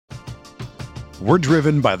We're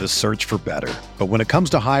driven by the search for better. But when it comes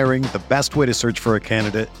to hiring, the best way to search for a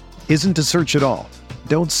candidate isn't to search at all.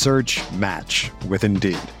 Don't search, match with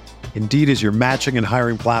Indeed. Indeed is your matching and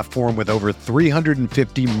hiring platform with over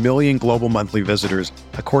 350 million global monthly visitors,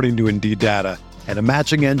 according to Indeed data, and a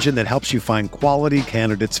matching engine that helps you find quality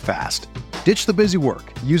candidates fast. Ditch the busy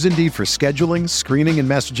work. Use Indeed for scheduling, screening, and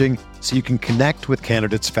messaging so you can connect with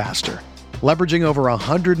candidates faster. Leveraging over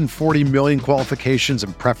 140 million qualifications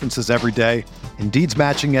and preferences every day, Indeed's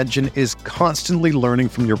matching engine is constantly learning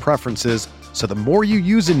from your preferences, so the more you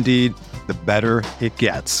use Indeed, the better it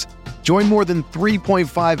gets. Join more than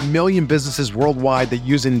 3.5 million businesses worldwide that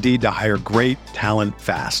use Indeed to hire great talent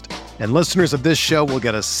fast. And listeners of this show will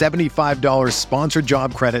get a $75 sponsored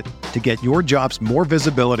job credit to get your jobs more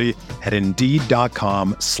visibility at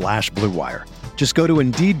Indeed.com/Blue Wire. Just go to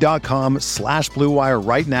Indeed.com/Blue Wire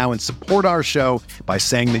right now and support our show by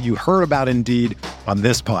saying that you heard about Indeed on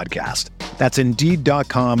this podcast. That's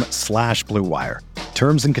Indeed.com/Blue Wire.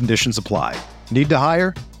 Terms and conditions apply. Need to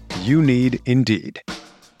hire? You need Indeed.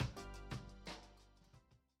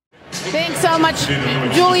 Thanks so much,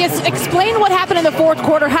 Julius. Explain what happened in the fourth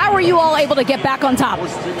quarter. How were you all able to get back on top?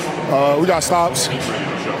 We got stops,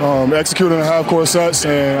 executing the half-court sets,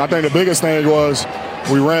 and I think the biggest thing was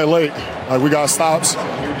we ran late. We got stops,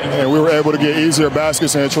 and we were able to get easier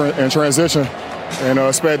baskets in transition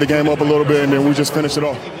and sped the game up a little bit, and then we just finished it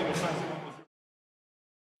off.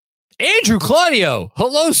 Andrew Claudio,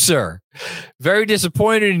 hello, sir. Very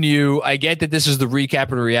disappointed in you. I get that this is the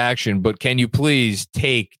recap and reaction, but can you please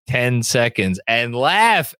take 10 seconds and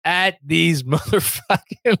laugh at these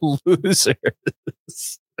motherfucking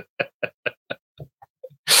losers?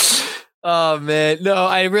 Oh, man. No,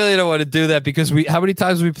 I really don't want to do that because how many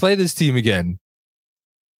times we play this team again?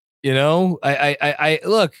 You know, I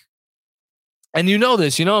look, and you know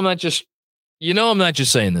this, I'm not just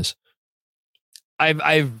saying this.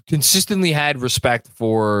 I've consistently had respect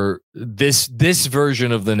for this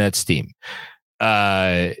version of the Nets team.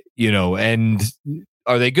 And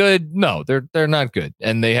are they good? No, they're not good.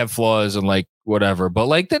 And they have flaws and whatever. But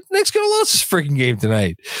the Knicks could have lost this freaking game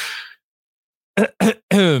tonight.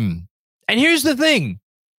 And here's the thing.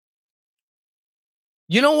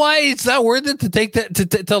 You know why it's not worth it to take that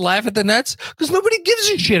to laugh at the Nets? Because nobody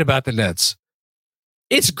gives a shit about the Nets.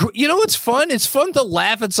 It's fun. It's fun to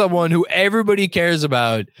laugh at someone who everybody cares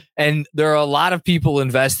about, and there are a lot of people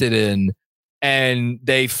invested in, and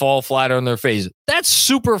they fall flat on their face. That's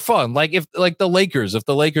super fun. If the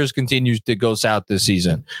Lakers continues to go south this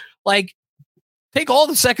season, take all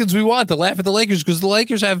the seconds we want to laugh at the Lakers because the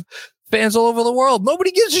Lakers have fans all over the world.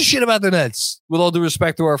 Nobody gives a shit about the Nets. With all due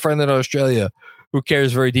respect to our friend in Australia, who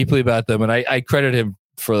cares very deeply about them, and I credit him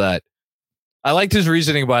for that. I liked his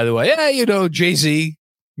reasoning, by the way. Yeah, Jay-Z.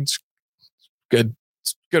 It's good.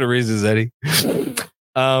 It's good a reason as any.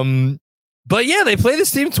 But yeah, they play this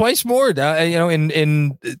team twice more.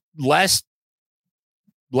 In last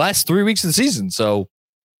 3 weeks of the season. So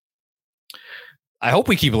I hope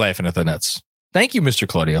we keep laughing at the Nets. Thank you, Mr.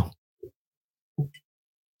 Claudio.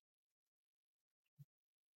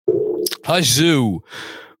 Huzzoo.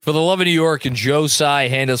 For the love of New York and Joe Tsai,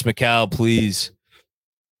 hand us McCall, please.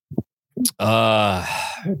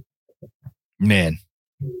 Man.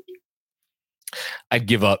 I'd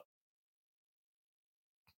give up.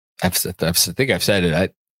 I think I've said it.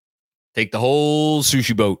 I'd take the whole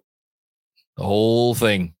sushi boat, the whole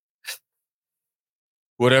thing,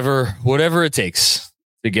 whatever it takes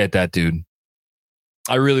to get that dude.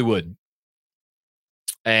 I really would.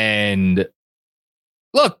 And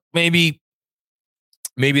look, maybe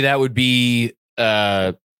that would be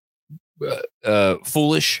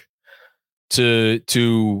foolish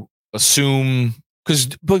to assume.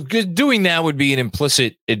 But doing that would be an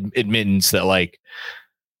implicit admittance that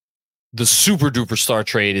the super duper star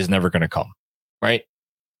trade is never going to come, right?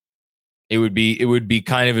 It would be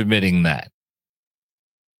kind of admitting that,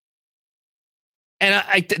 and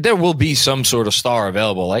there will be some sort of star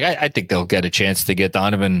available. I think they'll get a chance to get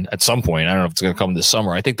Donovan at some point. I don't know if it's going to come this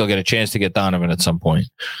summer. I think they'll get a chance to get Donovan at some point.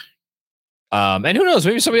 And who knows?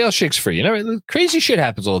 Maybe somebody else shakes free. Crazy shit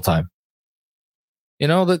happens all the time.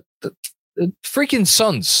 The freaking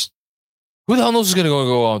Suns. Who the hell knows who's going to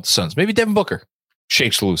go on with the Suns? Maybe Devin Booker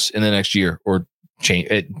shakes loose in the next year or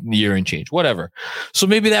year and change, whatever. So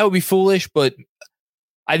maybe that would be foolish, but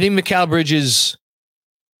I think Mikal Bridges,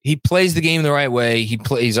 he plays the game the right way.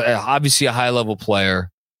 He's obviously a high-level player.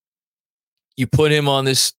 You put him on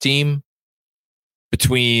this team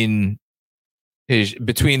between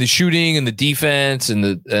the shooting and the defense and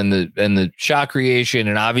the shot creation,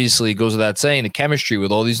 and obviously it goes without saying the chemistry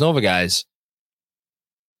with all these Nova guys.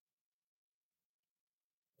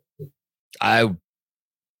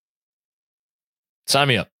 Sign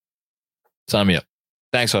me up.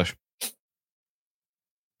 Thanks, Hush.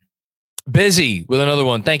 Busy with another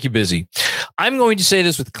one. Thank you, Busy. I'm going to say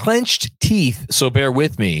this with clenched teeth, so bear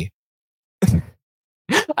with me.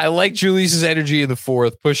 I like Julius's energy in the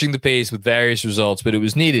fourth, pushing the pace with various results, but it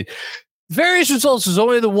was needed. Various results is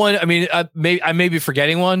only the one. I mean, I may be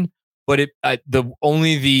forgetting one, but it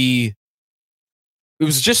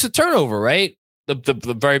was just a turnover, right?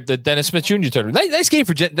 The Dennis Smith Jr. turnover. Nice game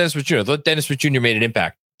for Dennis Smith Jr. I thought Dennis Smith Jr. made an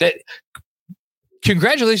impact.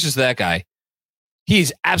 Congratulations to that guy.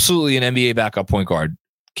 He's absolutely an NBA backup point guard.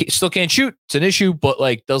 Still can't shoot. It's an issue, but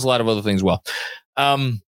like does a lot of other things well.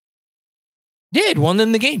 Yeah, it won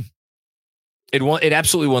them the game. It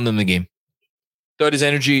absolutely won them the game. Thought his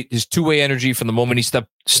energy, his two-way energy from the moment he stepped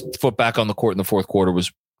foot back on the court in the fourth quarter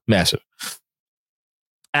was massive.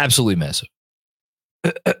 Absolutely massive.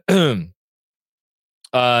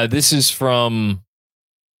 This is from...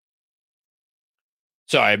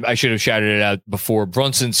 Sorry, I should have shouted it out before.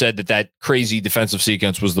 Brunson said that crazy defensive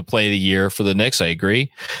sequence was the play of the year for the Knicks. I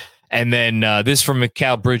agree. And then this from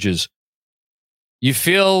Mikal Bridges. You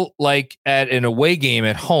feel like at an away game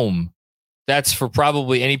at home, that's for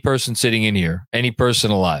probably any person sitting in here, any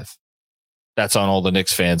person alive. That's on all the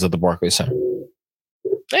Knicks fans at the Barclays Center.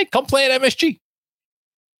 Hey, come play at MSG.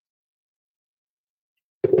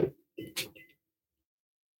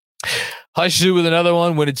 Hush Zoo with another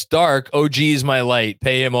one. When it's dark, OG is my light.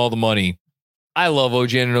 Pay him all the money. I love OG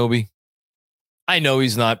Anunoby. I know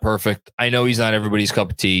he's not perfect. I know he's not everybody's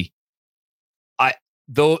cup of tea.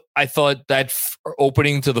 I thought that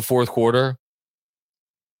opening to the fourth quarter,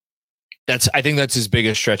 I think that's his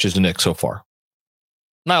biggest stretch as a Knick so far.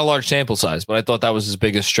 Not a large sample size, but I thought that was his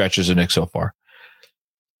biggest stretch as a Knick so far.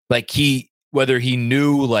 Like whether he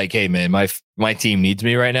knew like, hey man, my team needs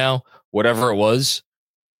me right now, whatever it was,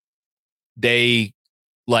 that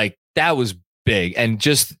was big. And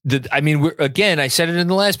just I said it in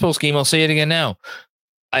the last post game. I'll say it again now.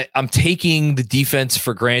 I'm taking the defense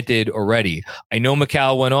for granted already. I know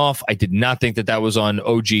Mikal went off. I did not think that was on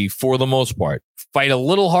OG for the most part. Fight a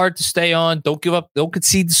little hard to stay on. Don't give up. Don't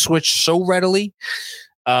concede the switch so readily.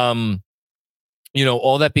 All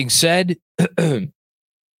that being said,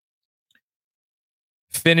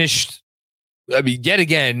 finished. I mean, yet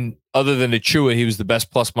again, other than Achua, he was the best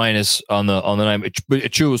plus minus on the night.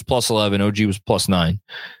 Achua was plus 11. OG was plus 9.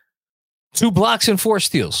 2 blocks and 4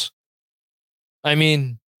 steals. I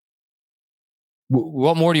mean,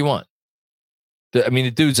 what more do you want?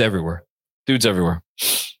 The dude's everywhere.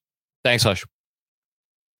 Thanks, Hush.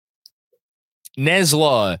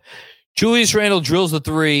 Nezlaw. Julius Randle drills the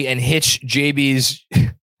 3 and hits JB's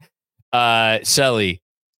Selly.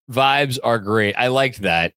 Vibes are great. I liked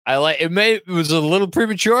that. It was a little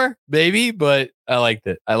premature, maybe, but I liked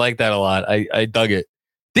it. I liked that a lot. I dug it.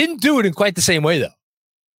 Didn't do it in quite the same way, though.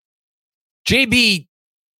 JB,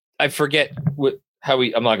 I forget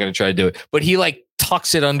I'm not going to try to do it, but he like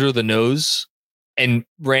tucks it under the nose, and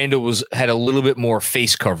Randall had a little bit more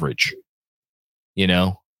face coverage,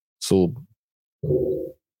 so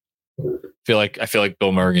I feel like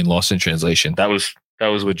Bill Murray lost in translation. That was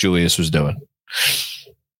what Julius was doing.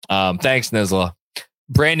 Thanks, Nezla.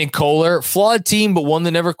 Brandon Kohler, flawed team, but one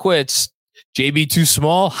that never quits. JB too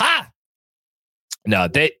small. Ha! No,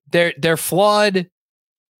 they're flawed.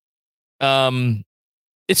 They're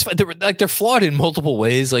flawed in multiple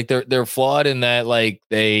ways. Like they're flawed in that like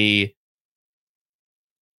they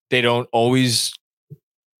don't always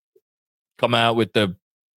come out with the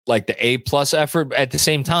A+ effort. But at the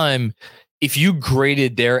same time, if you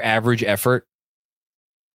graded their average effort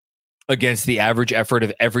against the average effort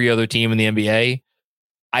of every other team in the NBA,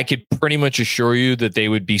 I could pretty much assure you that they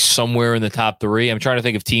would be somewhere in the top 3. I'm trying to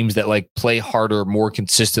think of teams that like play harder more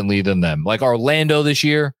consistently than them. Like Orlando this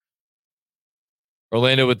year.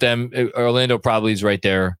 Orlando probably is right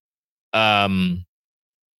there.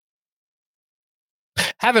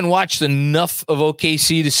 Haven't watched enough of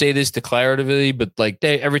OKC to say this declaratively, but like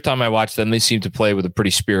every time I watch them, they seem to play with a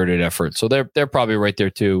pretty spirited effort. So they're probably right there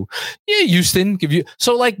too. Yeah, Houston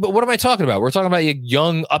but what am I talking about? We're talking about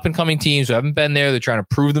young up and coming teams who haven't been there. They're trying to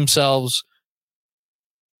prove themselves.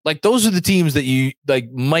 Like those are the teams that you like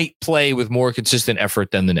might play with more consistent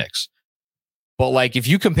effort than the Knicks. But like if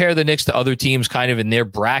you compare the Knicks to other teams kind of in their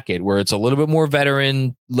bracket where it's a little bit more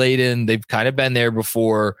veteran laden, they've kind of been there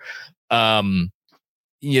before. And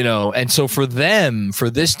so for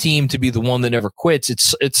this team to be the one that never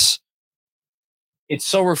quits, it's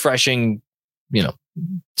so refreshing,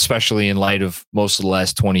 especially in light of most of the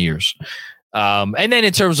last 20 years. And then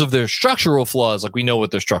in terms of their structural flaws, like we know what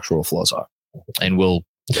their structural flaws are, and we'll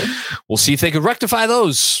see if they could rectify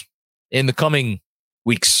those in the coming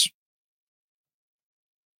weeks.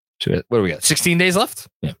 So what do we got? 16 days left?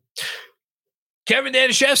 Yeah. Kevin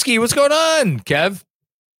Danishevsky, what's going on, Kev?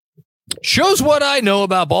 Shows what I know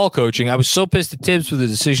about ball coaching. I was so pissed at Tibbs for the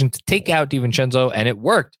decision to take out DiVincenzo, and it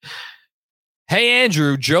worked. Hey,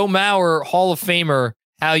 Andrew, Joe Mauer, Hall of Famer,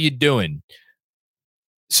 how you doing?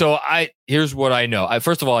 So here's what I know.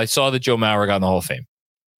 First of all, I saw that Joe Mauer got in the Hall of Fame.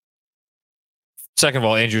 Second of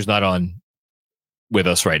all, Andrew's not on with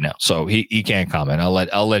us right now, so he can't comment.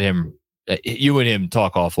 I'll let him, you and him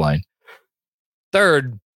talk offline.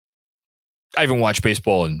 Third, I haven't watched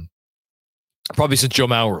baseball in probably since Joe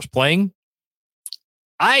Mauer was playing.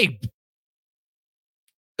 I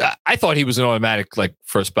thought he was an automatic like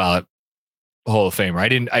first ballot Hall of Famer. I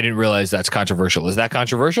didn't realize that's controversial. Is that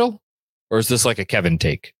controversial, or is this like a Kevin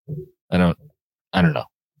take? I don't know.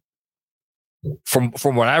 From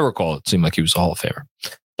what I recall, it seemed like he was a Hall of Famer.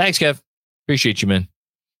 Thanks, Kev. Appreciate you, man.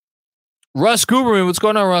 Russ Guberman, what's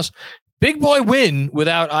going on, Russ? Big boy win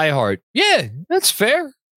without iHeart. Yeah, that's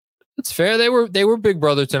fair. That's fair. They were big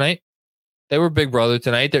brother tonight.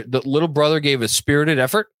 The little brother gave a spirited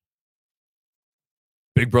effort.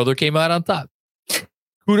 Big brother came out on top.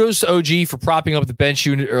 Kudos to OG for propping up the bench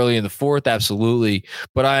unit early in the fourth. Absolutely.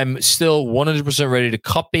 But I'm still 100% ready to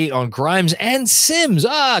cup bait on Grimes and Sims.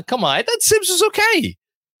 Come on. I thought Sims was okay.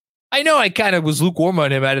 I know I kind of was lukewarm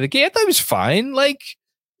on him out of the game. I thought he was fine. Like,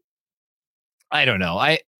 I don't know.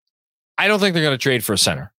 I don't think they're going to trade for a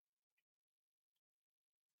center.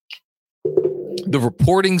 The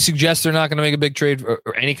reporting suggests they're not going to make a big trade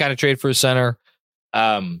or any kind of trade for a center.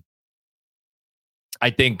 I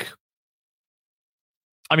think,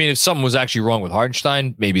 if something was actually wrong with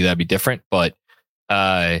Hartenstein, maybe that'd be different. But,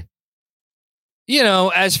 as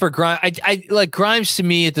for Grimes, I like Grimes to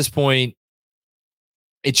me at this point.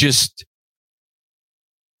 It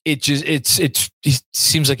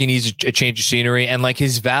seems like he needs a change of scenery, and like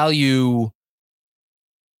his value.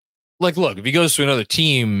 Like, look, if he goes to another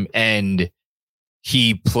team and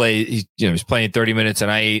he's playing 30 minutes a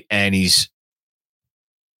night and he's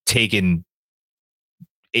taking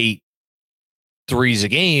 8 threes a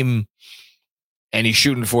game and he's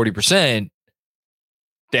shooting 40%,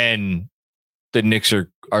 then the Knicks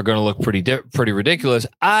are going to look pretty ridiculous.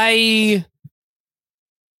 I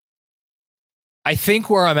think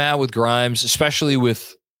where I'm at with Grimes, especially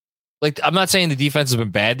with, like, I'm not saying the defense has been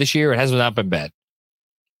bad this year. It has not been bad.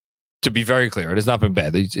 To be very clear, it has not been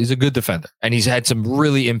bad. He's a good defender, and he's had some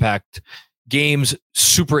really impact games,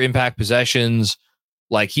 super impact possessions.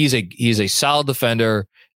 Like, he's a solid defender,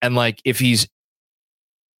 and like if his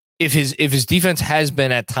defense has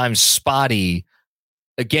been at times spotty,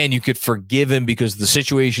 again, you could forgive him because of the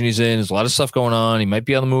situation he's in. There's a lot of stuff going on. He might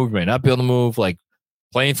be on the move, he might not be on the move. Like,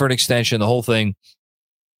 playing for an extension, the whole thing.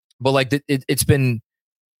 But like it's been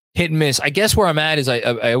hit and miss. I guess where I'm at is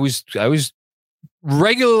I always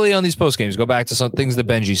regularly on these post games go back to some things that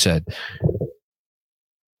Benji said.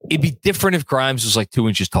 It'd be different if Grimes was like 2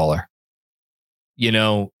 inches taller.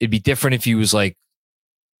 It'd be different if he was like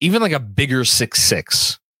even like a bigger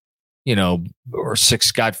 6'6", or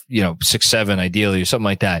 6'7", ideally, or something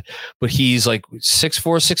like that. But he's like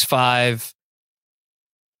 6'4",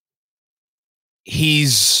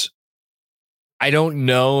 6'5". I don't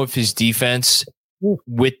know if his defense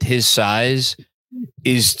with his size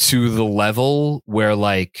is to the level where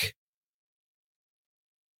like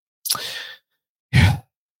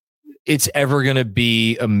it's ever going to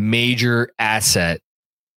be a major asset,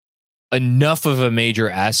 enough of a major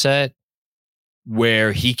asset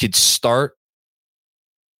where he could start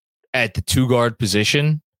at the 2 guard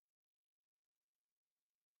position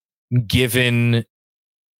given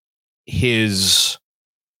his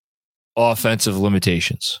offensive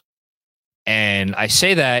limitations. And I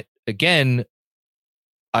say that again,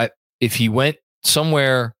 if he went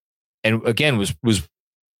somewhere and again was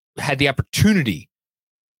had the opportunity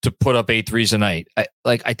to put up 8 threes a night,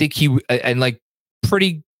 I think he and like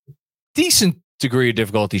pretty decent degree of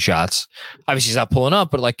difficulty shots. Obviously he's not pulling up,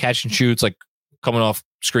 but like catch and shoots, like coming off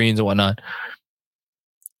screens and whatnot.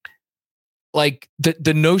 Like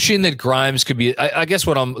the notion that Grimes could be, I guess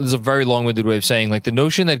this is a very long-winded way of saying, like, the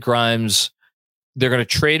notion that Grimes, they're going to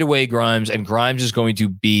trade away Grimes and Grimes is going to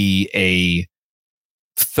be a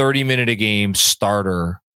 30-minute a game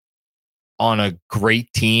starter on a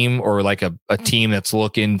great team, or like a team that's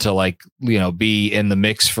looking to like, be in the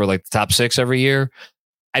mix for like the top 6 every year.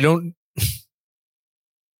 I'm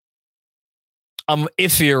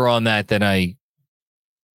iffier on that than I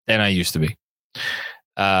used to be.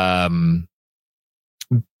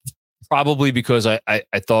 Probably because I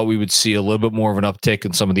thought we would see a little bit more of an uptick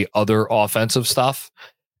in some of the other offensive stuff.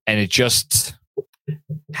 And it just,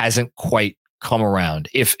 hasn't quite come around.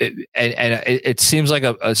 It seems like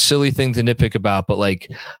a silly thing to nitpick about, but like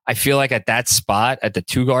I feel like at that spot, at the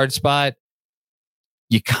 2-guard spot,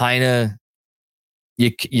 you kind of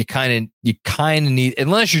need,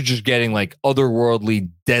 unless you're just getting like otherworldly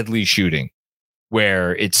deadly shooting,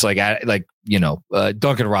 where it's like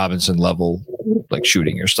Duncan Robinson level like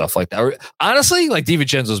shooting or stuff like that. Or honestly, like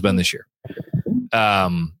DiVincenzo's been this year,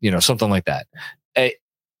 something like that.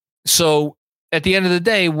 So at the end of the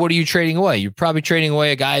day, what are you trading away? You're probably trading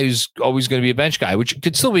away a guy who's always going to be a bench guy, which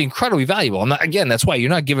could still be incredibly valuable. That's why you're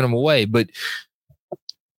not giving him away. But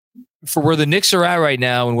for where the Knicks are at right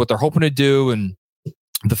now and what they're hoping to do, and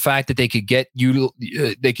the fact that they could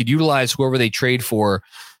utilize whoever they trade for,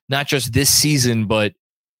 not just this season, but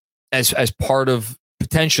as part of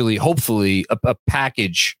potentially, hopefully, a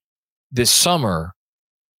package this summer,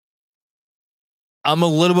 I'm a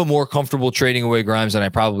little bit more comfortable trading away Grimes than I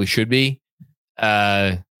probably should be.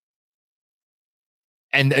 And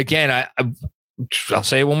again, I'll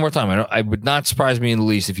say it one more time. I would not surprise me in the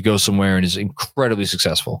least if he goes somewhere and is incredibly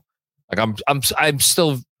successful. Like I'm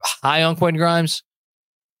still high on Quentin Grimes.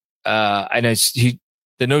 And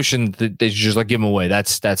the notion that they should just like give him away,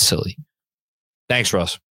 that's silly. Thanks,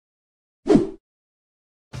 Russ.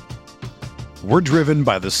 We're driven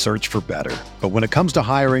by the search for better. But when it comes to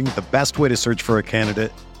hiring, the best way to search for a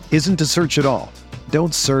candidate isn't to search at all.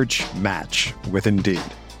 Don't search, match with Indeed.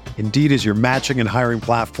 Indeed is your matching and hiring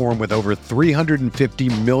platform with over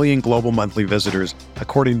 350 million global monthly visitors,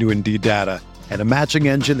 according to Indeed data, and a matching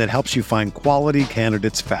engine that helps you find quality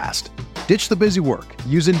candidates fast. Ditch the busy work.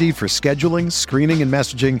 Use Indeed for scheduling, screening, and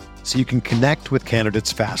messaging so you can connect with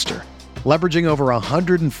candidates faster. Leveraging over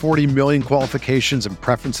 140 million qualifications and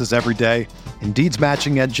preferences every day, Indeed's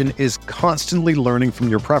matching engine is constantly learning from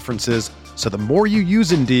your preferences, so the more you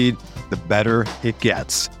use Indeed, the better it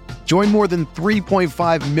gets. Join more than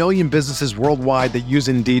 3.5 million businesses worldwide that use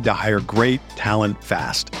Indeed to hire great talent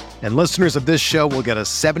fast. And listeners of this show will get a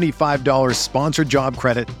 $75 sponsored job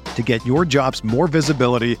credit to get your jobs more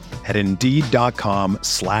visibility at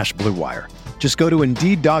Indeed.com/Blue Wire. Just go to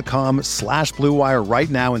Indeed.com/Blue Wire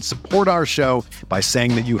right now and support our show by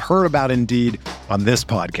saying that you heard about Indeed on this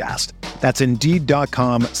podcast. That's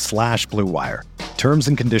Indeed.com/Blue Wire. Terms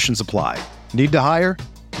and conditions apply. Need to hire?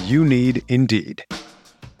 You need Indeed.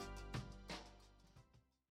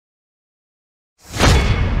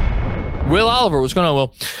 Will Oliver, what's going on,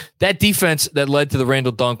 Will? That defense that led to the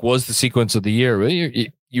Randall dunk was the sequence of the year.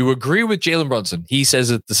 You agree with Jalen Brunson. He says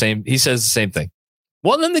the same thing.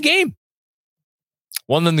 Won them the game.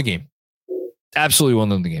 Absolutely won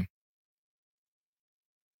them the game.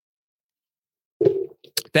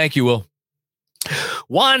 Thank you, Will.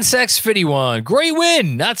 Juan Sex 51. Great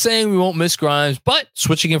win. Not saying we won't miss Grimes, but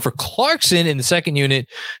switching in for Clarkson in the second unit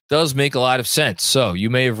does make a lot of sense. So you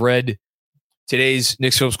may have read today's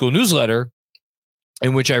Knicks Film School newsletter,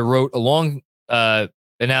 in which I wrote a long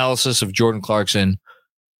analysis of Jordan Clarkson.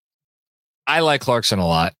 I like Clarkson a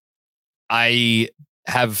lot. I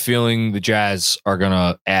have a feeling the Jazz are going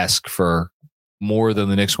to ask for more than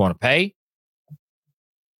the Knicks want to pay.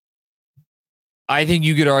 I think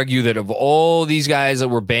you could argue that of all these guys that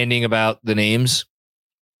were banding about the names,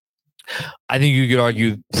 I think you could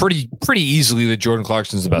argue pretty easily that Jordan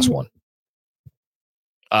Clarkson is the best one.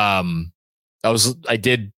 I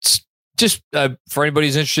did just for anybody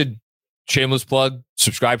who's interested, shameless plug,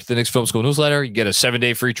 subscribe to the Knicks Film School newsletter. You get a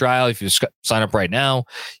 7-day free trial if you sign up right now.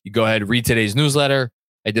 You go ahead and read today's newsletter.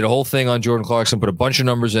 I did a whole thing on Jordan Clarkson, put a bunch of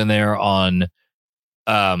numbers in there on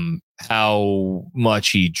how much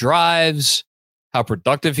he drives, how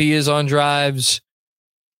productive he is on drives,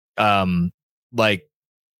 positive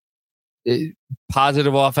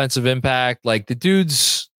offensive impact. Like the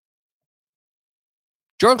dude's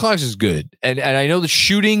Jordan Clarkson is good, and I know the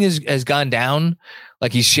shooting has gone down.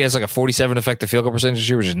 Like he has like a 47 effective field goal percentage this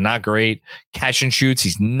year, which is not great. Catch and shoots,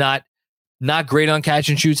 he's not great on catch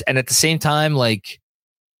and shoots, and at the same time, like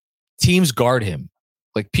teams guard him.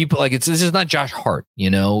 Like people, like this is not Josh Hart,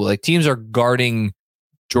 like teams are guarding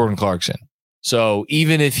Jordan Clarkson. So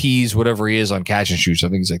even if he's whatever he is on catch and shoots, I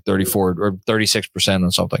think he's like 34 or 36%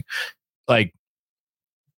 on something. Like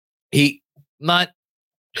he not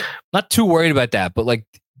too worried about that, but like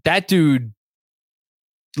that dude,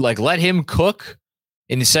 like let him cook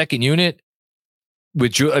in the second unit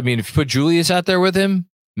with if you put Julius out there with him,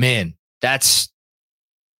 man, that's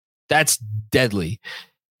deadly.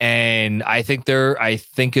 And I think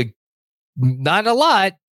not a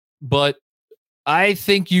lot, but I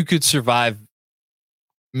think you could survive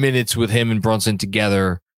minutes with him and Brunson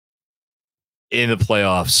together in the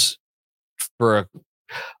playoffs for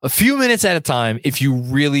a few minutes at a time if you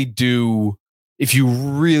really do if you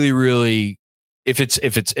really, if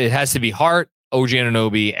it has to be Hart, OG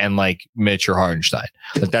Anunoby, and like Mitch or Hartenstein.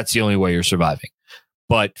 That's the only way you're surviving.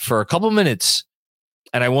 But for a couple minutes,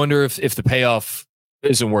 and I wonder if the payoff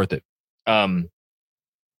isn't worth it.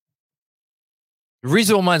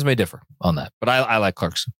 Reasonable minds may differ on that, but I like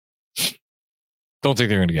Clarkson. Don't think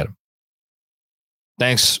they're going to get him.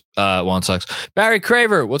 Thanks, Juan Sox. Barry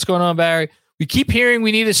Craver, what's going on, Barry? We keep hearing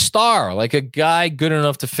we need a star, like a guy good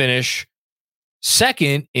enough to finish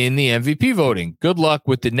second in the MVP voting. Good luck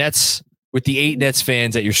with the Nets, with the 8 Nets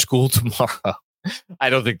fans at your school tomorrow. I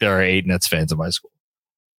don't think there are 8 Nets fans at my school.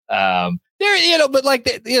 They're, but like,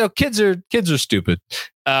 kids are stupid.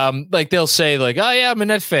 Like they'll say like, oh yeah, I'm a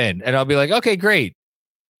Net fan. And I'll be like, okay, great.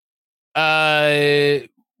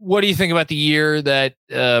 What do you think about the year that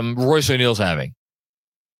Royce O'Neal's having?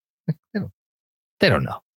 They don't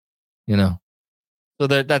know, so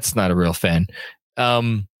that's not a real fan.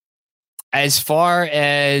 As far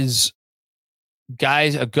as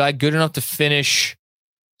a guy good enough to finish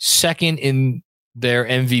second in their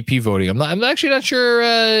MVP voting, I'm actually not sure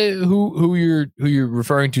who you're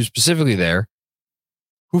referring to specifically there.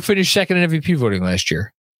 Who finished second in MVP voting last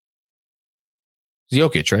year?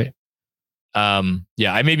 Jokic, right?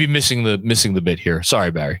 Yeah, I may be missing the bit here.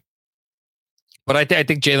 Sorry, Barry. But I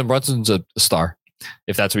think Jalen Brunson's a star,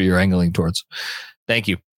 if that's what you're angling towards. Thank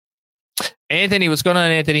you. Anthony, what's going on,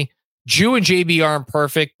 Anthony? Jew and JB aren't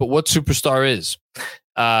perfect, but what superstar is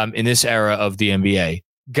in this era of the NBA?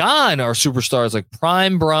 Gone are superstars like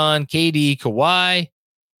Prime, Bron, KD, Kawhi.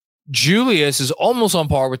 Julius is almost on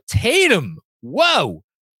par with Tatum. Whoa.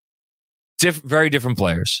 Very different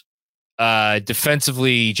players.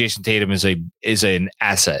 Defensively, Jason Tatum is an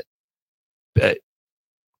asset.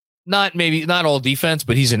 Not all defense,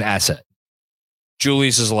 but he's an asset.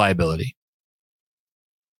 Julius is a liability.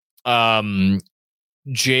 Jason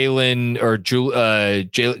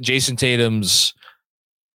Tatum's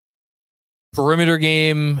perimeter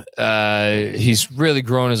game. He's really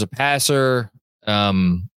grown as a passer.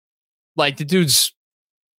 Like the dude's,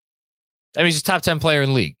 he's a top 10 player in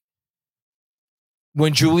the league.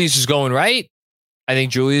 When Julius is going right, I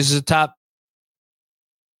think Julius is a top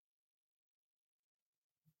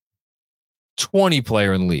 20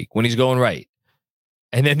 player in the league when he's going right.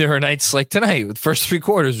 And then there are nights like tonight with the first 3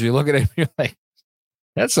 quarters where you look at him and you're like,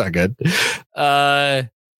 that's not good. The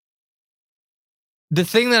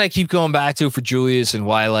thing that I keep going back to for Julius and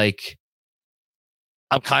why like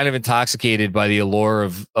I'm kind of intoxicated by the allure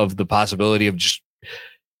of the possibility of just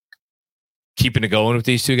keeping it going with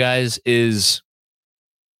these two guys is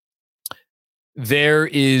there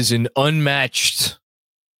is an unmatched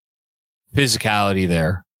physicality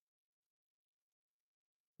there,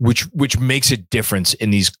 which makes a difference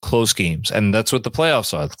in these close games. And that's what the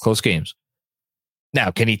playoffs are, close games.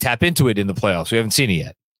 Now, can he tap into it in the playoffs? We haven't seen it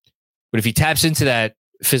yet. But if he taps into that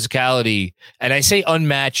physicality, and I say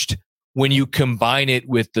unmatched when you combine it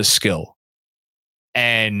with the skill.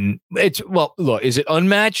 And look, is it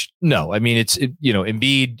unmatched? No. I mean, it's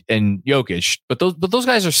Embiid and Jokic, but those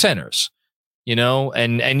guys are centers, but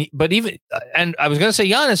I was going to say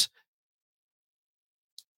Giannis.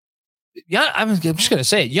 Yeah, I'm just going to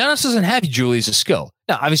say it. Giannis doesn't have Julius' skill.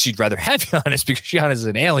 Now, obviously, you'd rather have Giannis because Giannis is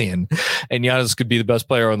an alien, and Giannis could be the best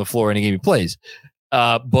player on the floor any game he plays.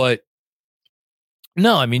 But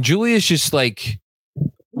no, I mean, Julius just like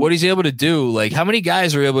what he's able to do. Like, how many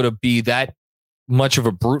guys are able to be that much of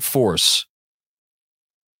a brute force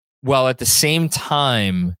while at the same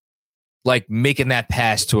time, like making that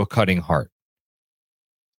pass to a cutting Hart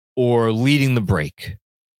or leading the break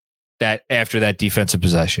that after that defensive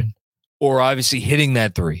possession? Or obviously hitting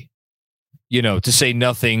that 3, to say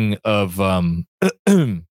nothing of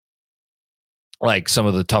like some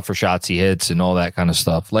of the tougher shots he hits and all that kind of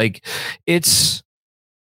stuff. Like he's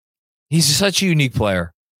such a unique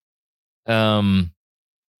player.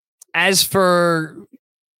 As for,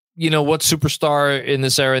 what superstar in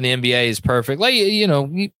this era in the NBA is perfect, like,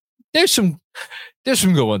 there's some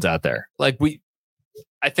good ones out there. Like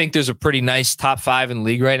I think there's a pretty nice top 5 in the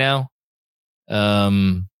league right now.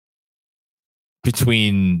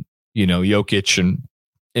 Between, Jokic and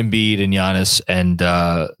Embiid and Giannis and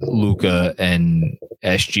Luka and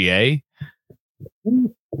SGA.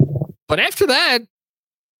 But after that,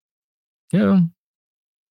 now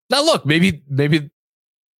look, maybe the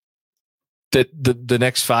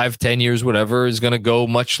next 5-10 years, whatever, is going to go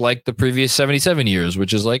much like the previous 77 years,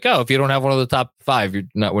 which is like, if you don't have one of the top 5, you're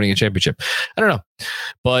not winning a championship. I don't know,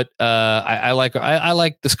 but I like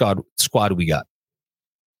the squad we got.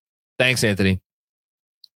 Thanks, Anthony.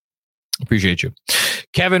 Appreciate you.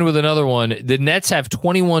 Kevin with another one. The Nets have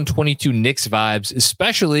 21-22 Knicks vibes,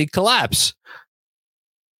 especially collapse.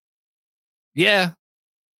 Yeah.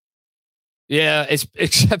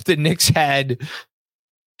 Except the Knicks had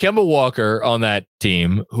Kemba Walker on that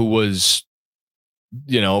team, who was,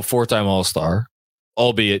 four-time All-Star,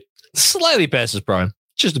 albeit slightly past his prime,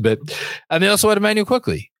 just a bit. And they also had Emmanuel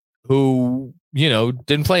Quickley, who,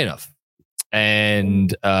 didn't play enough and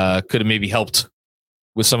could have maybe helped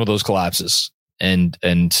with some of those collapses. And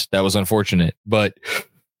that was unfortunate. But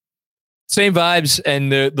same vibes,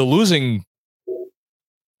 and the losing,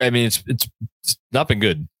 I mean, it's not been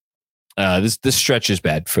good. This stretch is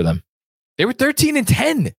bad for them. They were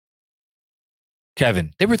 13-10.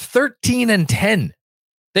 Kevin, they were 13-10.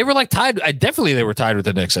 They were like tied. They were tied with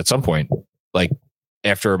the Knicks at some point, like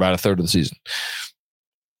after about a third of the season.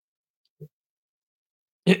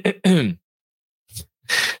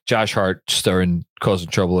 Josh Hart causing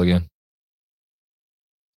trouble again.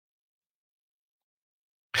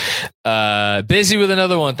 Busy with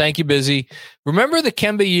another one. Thank you, Busy. Remember the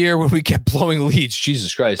Kemba year when we kept blowing leads?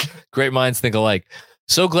 Jesus Christ. Great minds think alike.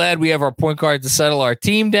 So glad we have our point guard to settle our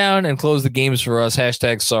team down and close the games for us.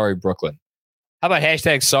 Hashtag sorry, Brooklyn. How about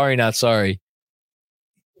hashtag sorry, not sorry?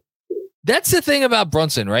 That's the thing about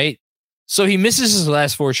Brunson, right? So he misses his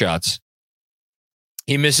last 4 shots.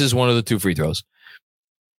 He misses one of the 2 free throws.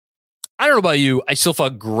 I don't know about you. I still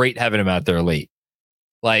felt great having him out there late.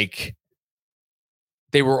 Like,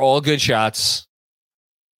 they were all good shots.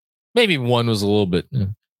 Maybe one was a little bit,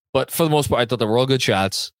 but for the most part, I thought they were all good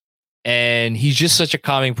shots. And he's just such a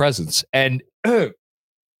calming presence. And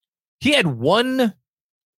he had one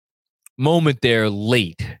moment there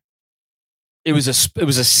late. It was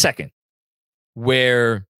a second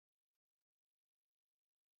where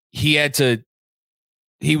he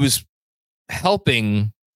was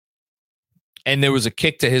helping, and there was a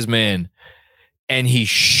kick to his man, and he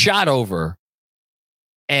shot over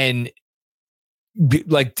and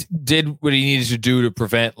did what he needed to do to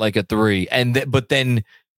prevent like a 3, but then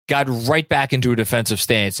got right back into a defensive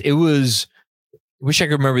stance. It was, I wish I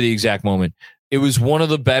could remember the exact moment. It was one of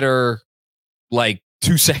the better 2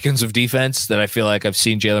 seconds of defense that I feel like I've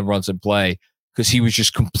seen Jalen Brunson play, because he was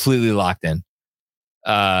just completely locked in.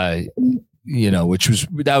 That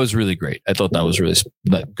was really great. I thought that was really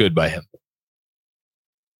good by him.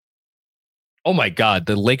 Oh my God,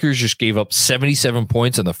 the Lakers just gave up 77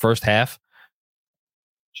 points in the first half.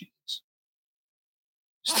 Jesus.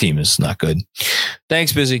 This team is not good.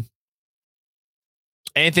 Thanks, Busy.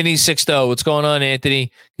 Anthony Sixto, what's going on,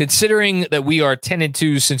 Anthony? Considering that we are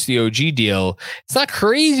 10-2 since the OG deal, it's not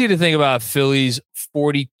crazy to think about Philly's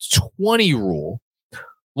 40-20 rule.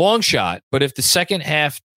 Long shot, but if the second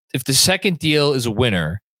deal is a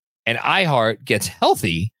winner and iHeart gets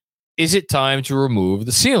healthy, is it time to remove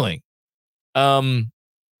the ceiling? Phil's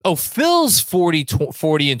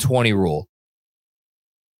 40-20 rule.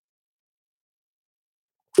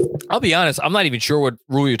 I'll be honest, I'm not even sure what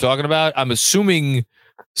rule you're talking about. I'm assuming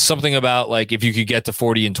something about if you could get to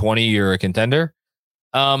 40-20, you're a contender.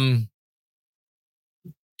 Is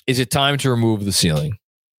it time to remove the ceiling?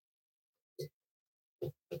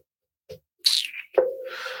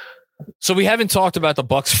 So we haven't talked about the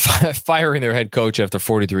Bucks firing their head coach after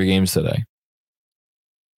 43 games today.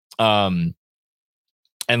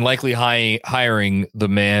 And likely hiring the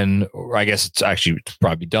man, or I guess it's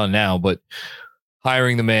probably done now, but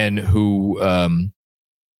hiring the man who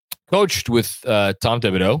coached with Tom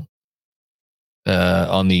Thibodeau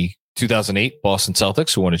on the 2008 Boston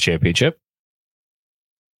Celtics, who won a championship.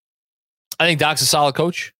 I think Doc's a solid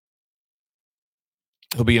coach.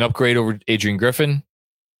 He'll be an upgrade over Adrian Griffin.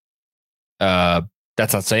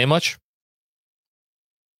 That's not saying much.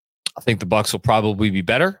 I think the Bucks will probably be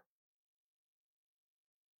better.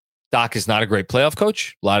 Doc is not a great playoff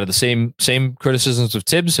coach. A lot of the same criticisms of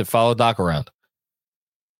Tibbs have followed Doc around.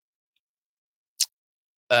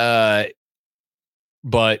 But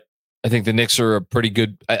I think the Knicks are a pretty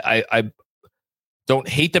good. I don't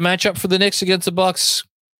hate the matchup for the Knicks against the Bucks.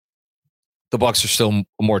 The Bucks are still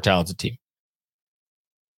a more talented team.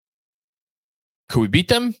 Could we beat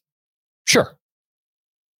them? Sure.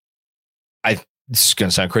 This is going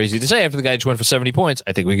to sound crazy to say after the guy just went for 70 points.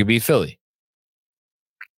 I think we could beat Philly.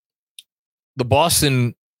 The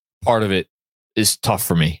Boston part of it is tough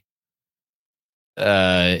for me.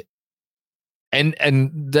 And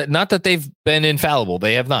not that they've been infallible.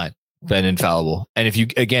 They have not been infallible. And if you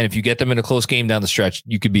get them in a close game down the stretch,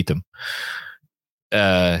 you could beat them.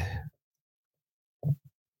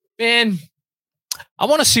 Man, I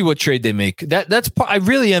want to see what trade they make. I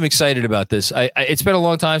really am excited about this. It's been a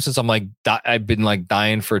long time since I've been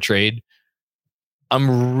dying for a trade.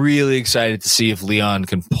 I'm really excited to see if Leon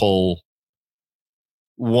can pull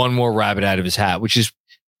one more rabbit out of his hat, which is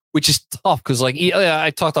which is tough because like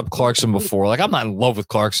I talked up Clarkson before. Like I'm not in love with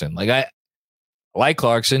Clarkson. Like I like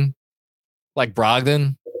Clarkson, like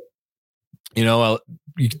Brogdon. You know,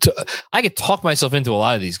 I could talk myself into a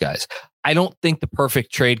lot of these guys. I don't think the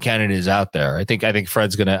perfect trade candidate is out there. I think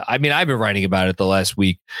Fred's gonna. I mean, I've been writing about it the last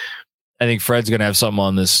week. I think Fred's gonna have something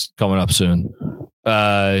on this coming up soon.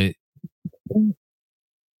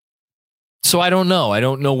 So I don't know. I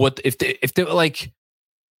don't know what if they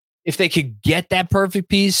could get that perfect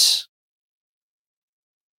piece.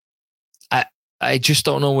 I just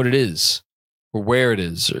don't know what it is or where it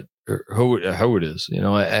is or who it is. You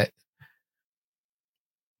know,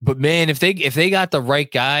 but man, if they got the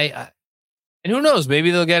right guy, and who knows,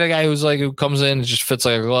 maybe they'll get a guy who comes in and just fits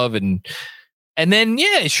like a glove, and then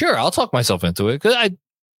yeah, sure, I'll talk myself into it because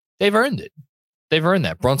they've earned it. They've earned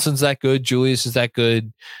that. Brunson's that good. Julius is that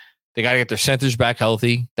good. They got to get their centers back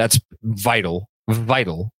healthy. That's vital.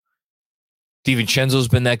 DiVincenzo's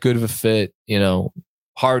been that good of a fit. You know,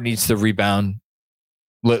 Hart needs to rebound,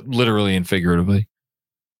 literally and figuratively.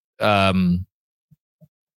 But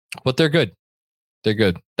they're good. They're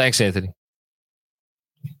good. Thanks, Anthony.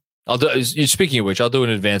 Speaking of which, I'll do an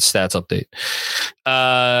advanced stats update.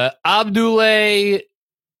 Abdoulaye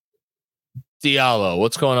Diallo.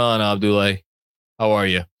 What's going on, Abdoulaye? How are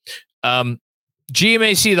you?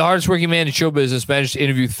 GMAC, the hardest working man in show business, managed to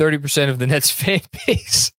interview 30% of the Nets fan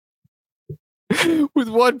base with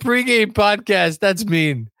one pregame podcast. That's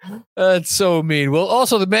mean. That's so mean. Well,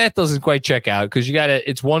 also the math doesn't quite check out because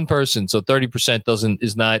it's one person, so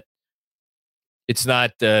 30% it's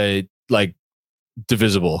not like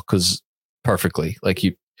divisible because perfectly. Like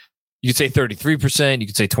you could say 33%, you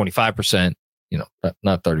could say 25%, you know,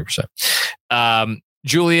 not 30%.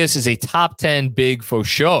 Julius is a top 10 big for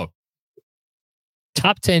sure.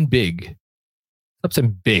 Top 10 big. Top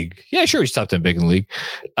 10 big. Yeah, sure, he's top 10 big in the league.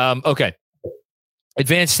 Okay.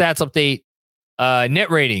 Advanced stats update. Net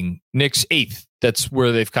rating, Knicks 8th. That's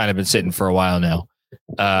where they've kind of been sitting for a while now.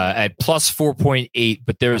 At plus 4.8,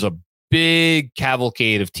 but there's a big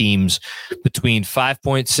cavalcade of teams between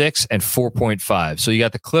 5.6 and 4.5. So you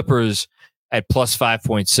got the Clippers at plus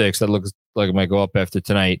 5.6. That looks like it might go up after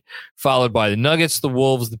tonight, followed by the Nuggets, the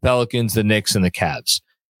Wolves, the Pelicans, the Knicks, and the Cavs.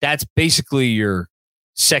 That's basically your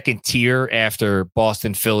second tier after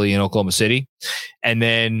Boston, Philly, and Oklahoma City. And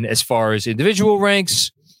then as far as individual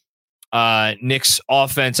ranks, Knicks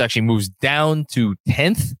offense actually moves down to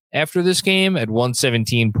 10th after this game at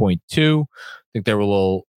 117.2. I think they were a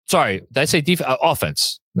little, sorry, did I say defense?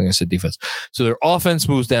 Offense. I think I said defense. So their offense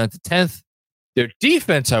moves down to 10th. Their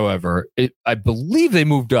defense, however, I believe they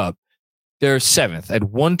moved up. They're 7th at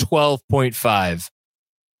 112.5.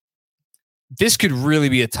 This could really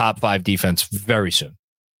be a top 5 defense very soon.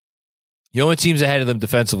 The only teams ahead of them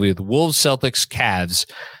defensively are the Wolves, Celtics, Cavs,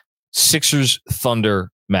 Sixers, Thunder,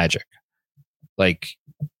 Magic.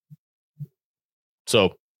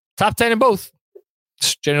 So top 10 in both.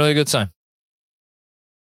 It's generally a good sign.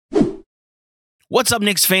 What's up,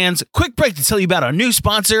 Knicks fans? Quick break to tell you about our new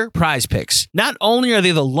sponsor, Prize Picks. Not only are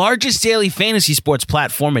they the largest daily fantasy sports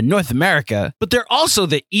platform in North America, but they're also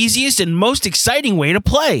the easiest and most exciting way to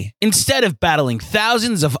play. Instead of battling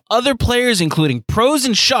thousands of other players, including pros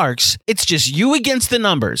and sharks, it's just you against the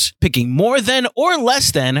numbers, picking more than or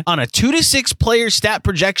less than on a 2 to 6 player stat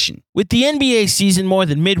projection. With the NBA season more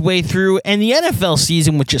than midway through and the NFL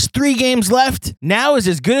season with just 3 games left, now is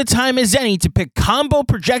as good a time as any to pick combo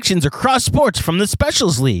projections across sports from the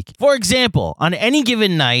Specials League. For example, on any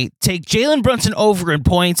given night, take Jalen Brunson over in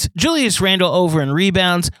points, Julius Randle over in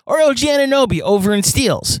rebounds, or OG Anunoby over in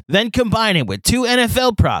steals. Then combine it with 2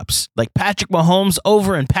 NFL props, like Patrick Mahomes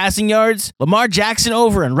over in passing yards, Lamar Jackson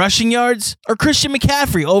over in rushing yards, or Christian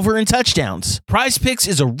McCaffrey over in touchdowns. Prize Picks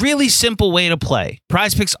is a really simple way to play.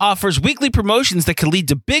 Prize Picks offers weekly promotions that can lead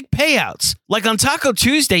to big payouts. Like on Taco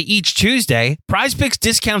Tuesday each Tuesday, Prize Picks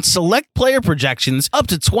discounts select player projections up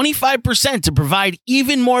to 25% to provide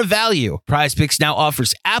even more value. Prize Picks now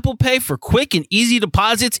offers Apple Pay for quick and easy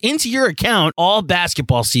deposits into your account all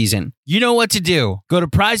basketball season. You know what to do. Go to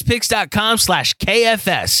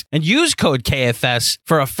prizepicks.com/KFS and use code KFS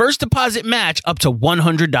for a first deposit match up to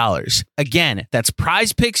 $100. Again, that's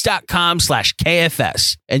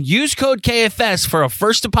prizepicks.com/KFS and use code KFS for a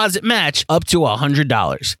first deposit match up to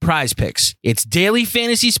 $100. Prize Picks. It's daily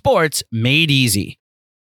fantasy sports made easy.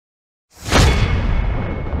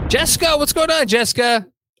 Jessica, what's going on, Jessica?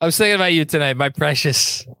 I was thinking about you tonight, my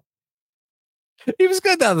precious. He was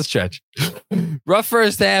good down the stretch. Rough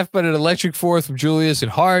first half, but an electric fourth from Julius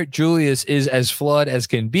and Hart. Julius is as flawed as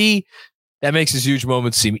can be. That makes his huge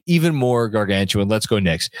moments seem even more gargantuan. Let's go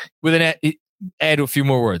next. With an add a few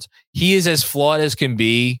more words. He is as flawed as can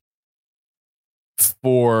be.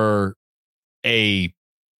 for a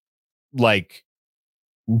like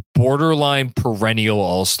borderline perennial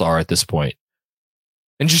all-star at this point.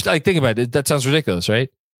 And just like think about it, that sounds ridiculous, right?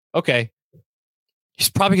 Okay. He's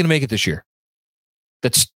probably going to make it this year.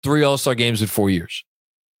 That's 3 all-star games in 4 years.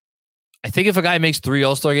 I think if a guy makes 3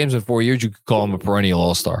 all-star games in 4 years, you could call him a perennial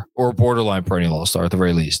all-star or a borderline perennial all-star at the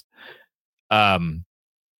very least.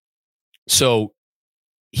 So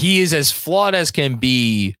he is as flawed as can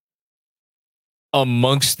be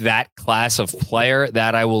amongst that class of player.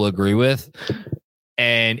 That I will agree with.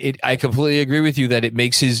 And I completely agree with you that it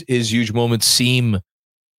makes his huge moments seem,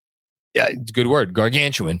 good word,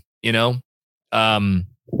 gargantuan, you know?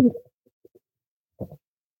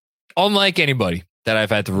 Unlike anybody that I've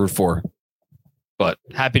had to root for, but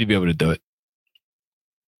happy to be able to do it.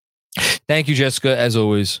 Thank you, Jessica, as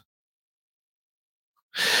always.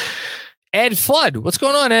 Ed Flood, what's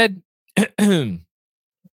going on, Ed?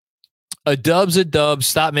 A dub's a dub.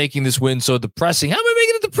 Stop making this win so depressing. How am I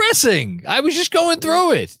making it depressing? I was just going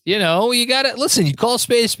through it. You know, you got to listen. You call a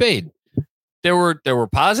spade a spade. There were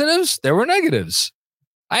positives. There were negatives.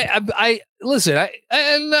 I listen.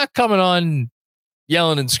 I'm not coming on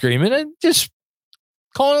yelling and screaming. I'm just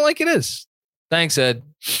calling it like it is. Thanks, Ed.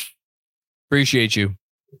 Appreciate you.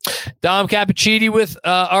 Dom Cappuccini with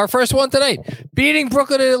our first one tonight. Beating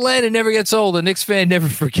Brooklyn and Atlanta never gets old. A Knicks fan never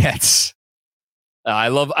forgets. I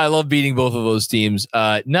love beating both of those teams.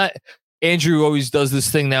 Not Andrew always does this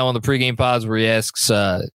thing now on the pregame pods where he asks,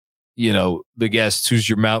 the guests, who's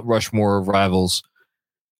your Mount Rushmore of rivals.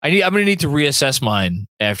 I'm going to need to reassess mine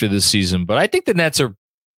after this season, but I think the Nets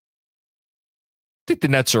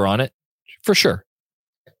are on it for sure.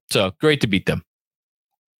 So great to beat them.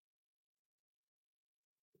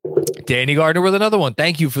 Danny Gardner with another one.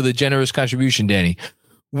 Thank you for the generous contribution, Danny.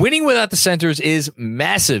 Winning without the centers is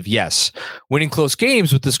massive. Yes. Winning close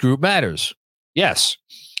games with this group matters. Yes.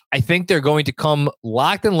 I think they're going to come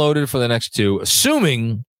locked and loaded for the next 2,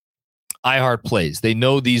 assuming iHeart plays. They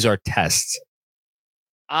know these are tests.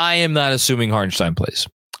 I am not assuming Hartenstein plays.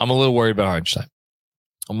 I'm a little worried about Hartenstein.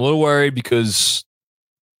 I'm a little worried because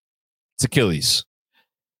it's Achilles.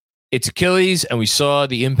 It's Achilles, and we saw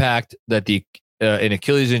the impact that an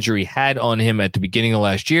Achilles injury had on him at the beginning of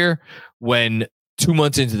last year when 2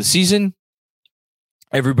 months into the season,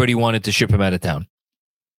 everybody wanted to ship him out of town.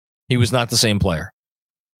 He was not the same player.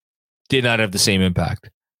 Did not have the same impact.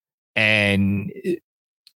 And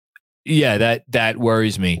yeah, that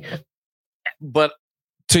worries me. But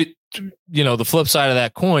to the flip side of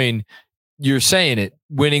that coin, you're saying it,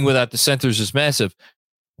 winning without the centers is massive.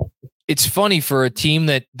 It's funny for a team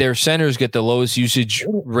that their centers get the lowest usage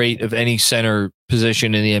rate of any center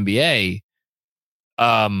position in the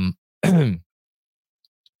NBA.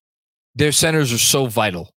 Their centers are so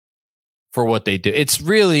vital for what they do. It's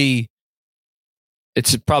an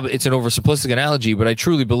oversimplistic analogy, but I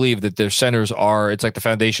truly believe that their centers it's like the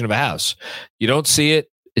foundation of a house. You don't see it.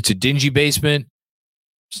 It's a dingy basement.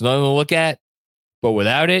 It's nothing to look at, but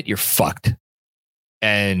without it, you're fucked.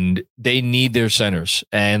 And they need their centers.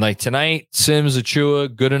 And like tonight, Sims,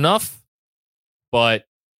 Achua, good enough, but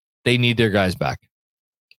they need their guys back.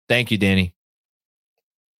 Thank you, Danny.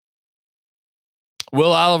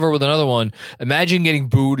 Will Oliver with another one. Imagine getting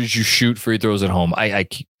booed as you shoot free throws at home.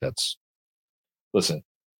 Listen.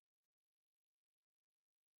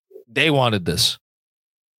 They wanted this.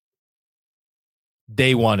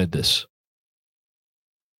 They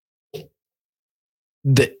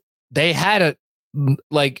had a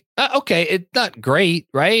okay, it's not great,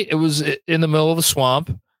 right? It was in the middle of a swamp.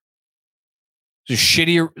 It's a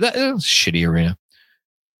shitty arena.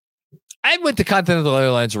 I went to Continental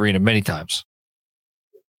Airlines Arena many times.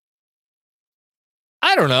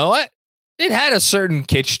 I don't know. It had a certain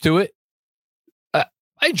kitsch to it. I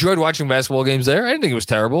enjoyed watching basketball games there. I didn't think it was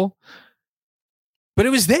terrible, but it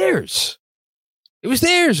was theirs.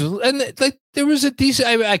 And there was a decent.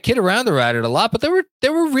 I kid around about it a lot, but there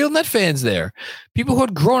were real Net fans there, people who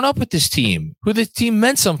had grown up with this team, who this team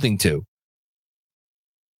meant something to.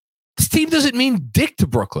 This team doesn't mean dick to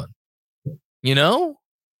Brooklyn,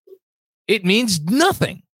 It means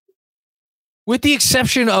nothing, with the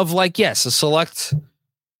exception of a select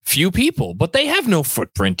few people, but they have no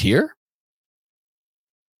footprint here.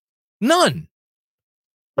 None.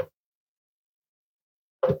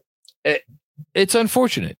 It's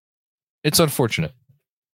unfortunate.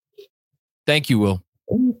 Thank you, Will.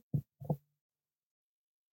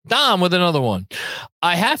 Dom with another one.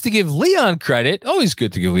 I have to give Leon credit. Always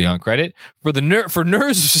good to give Leon credit for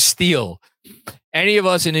nerves of steel. Any of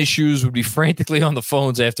us in his shoes would be frantically on the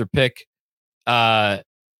phones after pick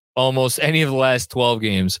almost any of the last 12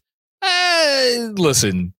 games.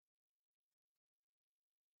 Listen,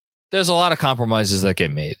 there's a lot of compromises that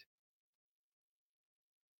get made.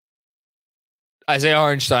 Isaiah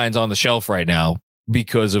Hartenstein's on the shelf right now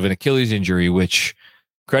because of an Achilles injury, which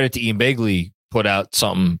credit to Ian Begley put out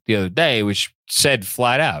something the other day, which said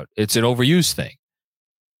flat out, it's an overuse thing.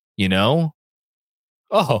 You know?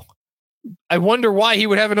 Oh, I wonder why he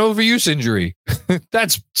would have an overuse injury.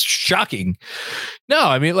 That's shocking. No,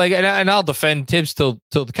 I mean, like, and I'll defend Tibbs till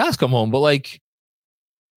the cows come home, but like,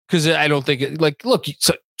 because I don't think look,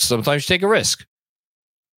 sometimes you take a risk.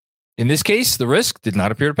 In this case, the risk did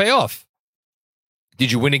not appear to pay off.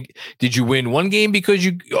 Did you win one game because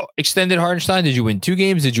you extended Hartenstein? Did you win 2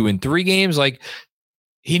 games? Did you win 3 games? Like,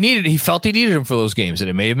 he felt he needed him for those games, and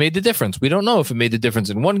it may have made the difference. We don't know if it made the difference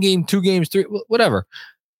in 1 game, 2 games, 3, whatever.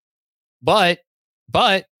 But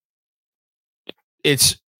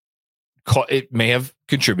it may have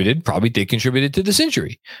contributed, probably did contribute to this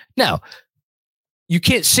injury. Now, you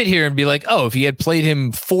can't sit here and be like, oh, if he had played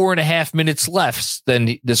him 4.5 minutes less,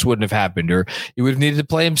 then this wouldn't have happened. Or you would have needed to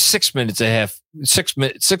play him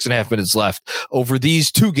 6.5 minutes left over these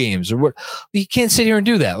 2 games. Or what? You can't sit here and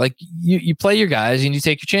do that. Like, you play your guys and you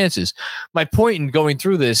take your chances. My point in going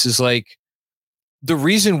through this is like, the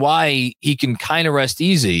reason why he can kind of rest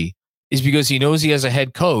easy is because he knows he has a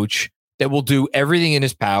head coach that will do everything in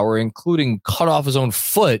his power, including cut off his own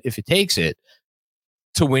foot if it takes it,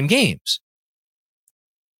 to win games.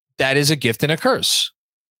 That is a gift and a curse.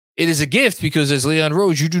 It is a gift because, as Leon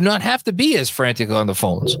Rose, you do not have to be as frantic on the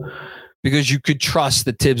phones because you could trust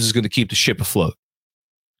that Tibbs is going to keep the ship afloat.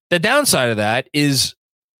 The downside of that is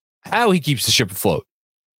how he keeps the ship afloat.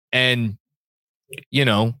 And, you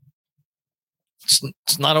know,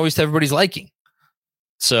 it's not always to everybody's liking.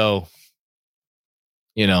 So,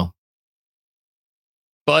 you know,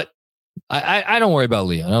 but I don't worry about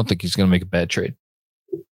Leon. I don't think he's going to make a bad trade.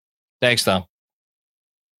 Thanks, Tom.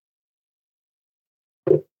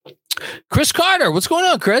 Chris Carter, what's going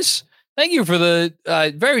on, Chris? Thank you for the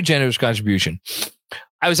very generous contribution.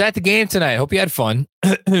 I was at the game tonight. Hope you had fun.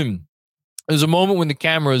 There was a moment when the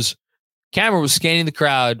camera was scanning the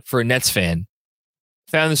crowd for a Nets fan.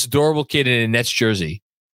 Found this adorable kid in a Nets jersey.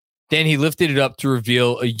 Then he lifted it up to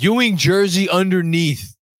reveal a Ewing jersey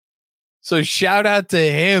underneath. So shout out to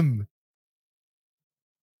him.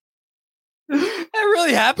 That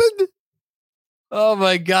really happened? Oh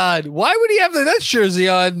my God. Why would he have the Nets jersey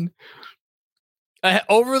on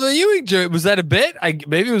over the Ewing jersey? Was that a bit?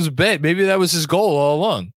 Maybe it was a bit. Maybe that was his goal all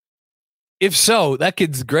along. If so, that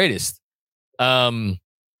kid's the greatest. Unless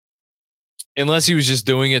he was just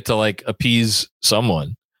doing it to like appease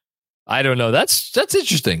someone. I don't know. That's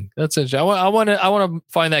interesting. That's interesting. I want to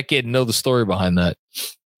find that kid and know the story behind that.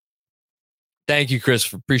 Thank you,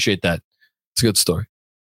 Chris. Appreciate that. It's a good story.